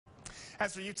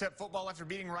As for UTEP football, after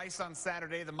beating Rice on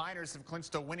Saturday, the Miners have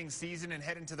clinched a winning season and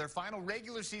head into their final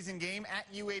regular season game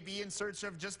at UAB in search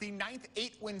of just the 9th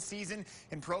 8-win season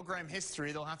in program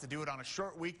history. They'll have to do it on a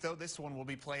short week, though. This one will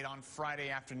be played on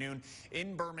Friday afternoon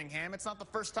in Birmingham. It's not the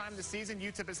first time this season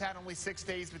UTEP has had only 6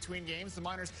 days between games. The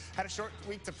Miners had a short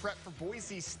week to prep for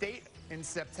Boise State in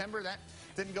September. That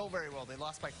didn't go very well. They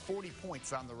lost by 40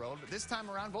 points on the road. But this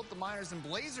time around, both the Miners and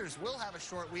Blazers will have a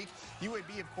short week.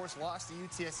 UAB, of course, lost to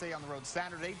UTSA on the road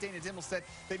Saturday. Dana Dimmel said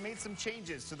they made some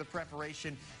changes to the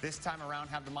preparation this time around,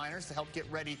 have the Miners to help get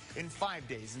ready in 5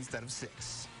 days instead of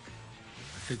 6.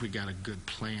 I think we got a good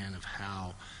plan of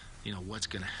how, what's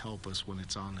going to help us when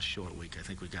it's on the short week. I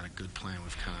think we got a good plan.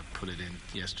 We've kind of put it in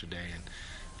yesterday,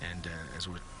 and as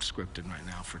we're scripting right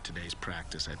now for today's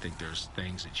practice, I think there's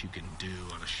things that you can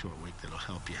do on a short week that'll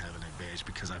help you have an advantage,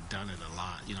 because I've done it a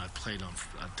lot. I've played on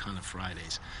a ton of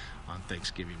Fridays on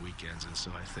Thanksgiving weekends, and so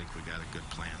I think we got a good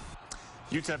plan.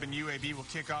 UTEP and UAB will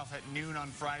kick off at noon on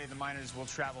Friday. The Miners will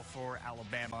travel for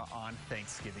Alabama on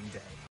Thanksgiving Day.